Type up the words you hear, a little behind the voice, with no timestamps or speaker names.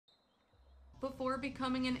Before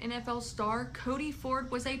becoming an NFL star, Cody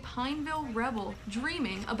Ford was a Pineville Rebel,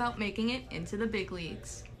 dreaming about making it into the big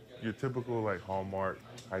leagues. Your typical like Hallmark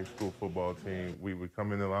high school football team, we would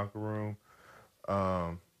come in the locker room,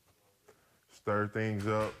 stir things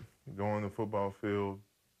up, go on the football field,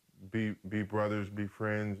 be brothers, be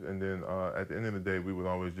friends, and then at the end of the day, we would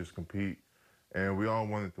always just compete. And we all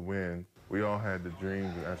wanted to win. We all had the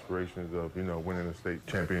dreams and aspirations of, winning a state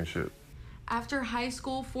championship. After high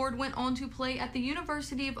school, Ford went on to play at the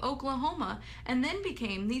University of Oklahoma and then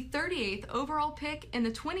became the 38th overall pick in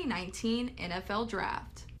the 2019 NFL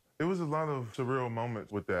Draft. It was a lot of surreal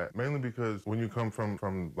moments with that, mainly because when you come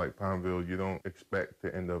from like Pineville, you don't expect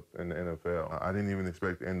to end up in the NFL. I didn't even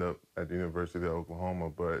expect to end up at the University of Oklahoma,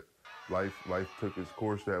 but life took its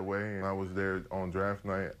course that way. And I was there on draft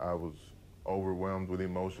night. I was overwhelmed with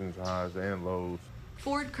emotions, highs and lows.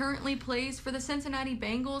 Ford currently plays for the Cincinnati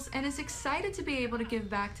Bengals and is excited to be able to give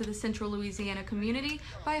back to the Central Louisiana community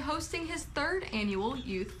by hosting his 3rd annual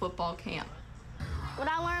youth football camp. What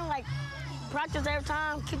I learned, practice every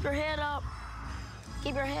time, keep your head up,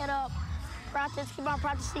 practice, keep on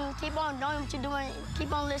practicing, keep on doing what you're doing,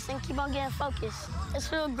 keep on listening, keep on getting focused. It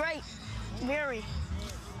feels great, very.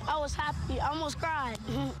 I was happy, I almost cried.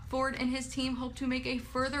 Ford and his team hope to make a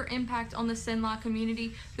further impact on the Cenla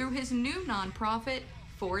community through his new nonprofit,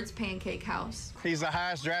 Ford's Pancake House. He's the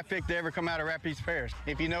highest draft pick to ever come out of Rapides Parish.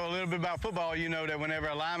 If you know a little bit about football, you know that whenever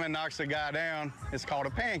a lineman knocks a guy down, it's called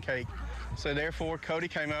a pancake. So therefore, Cody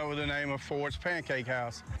came up with the name of Ford's Pancake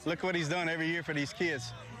House. Look what he's done every year for these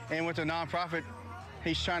kids. And with the nonprofit,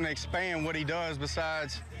 he's trying to expand what he does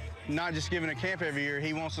besides not just giving a camp every year.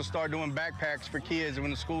 He wants to start doing backpacks for kids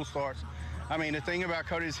when the school starts. I mean, the thing about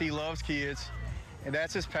Cody is he loves kids, and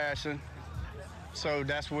that's his passion. So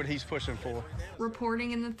that's what he's pushing for.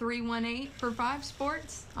 Reporting in the 318 for 5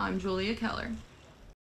 Sports, I'm Julia Keller.